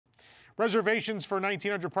Reservations for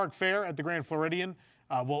 1900 Park Fair at the Grand Floridian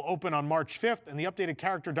will open on March 5th, and the updated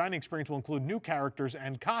character dining experience will include new characters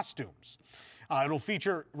and costumes. It'll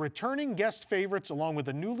feature returning guest favorites along with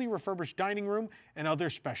a newly refurbished dining room and other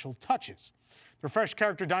special touches. The refreshed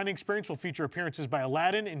character dining experience will feature appearances by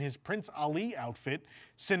Aladdin in his Prince Ali outfit,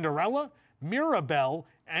 Cinderella, Mirabelle,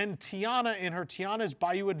 and Tiana in her Tiana's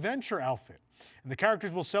Bayou Adventure outfit. And the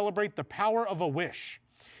characters will celebrate the power of a wish.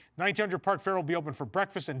 1900 Park Fair will be open for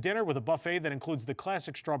breakfast and dinner with a buffet that includes the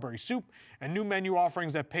classic strawberry soup and new menu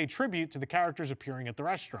offerings that pay tribute to the characters appearing at the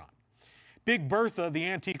restaurant. Big Bertha, the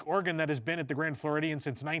antique organ that has been at the Grand Floridian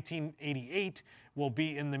since 1988, will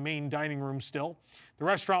be in the main dining room still. The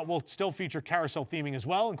restaurant will still feature carousel theming as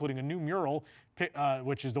well, including a new mural,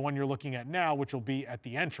 which is the one you're looking at now, which will be at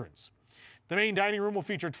the entrance. The main dining room will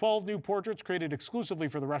feature 12 new portraits created exclusively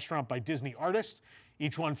for the restaurant by Disney artists.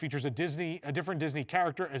 Each one features a different Disney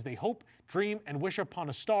character as they hope, dream, and wish upon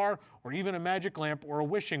a star, or even a magic lamp or a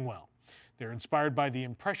wishing well. They're inspired by the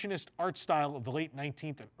Impressionist art style of the late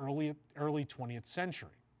 19th and early 20th century.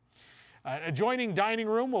 An adjoining dining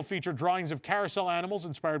room will feature drawings of carousel animals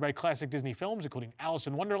inspired by classic Disney films, including Alice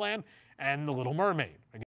in Wonderland and The Little Mermaid.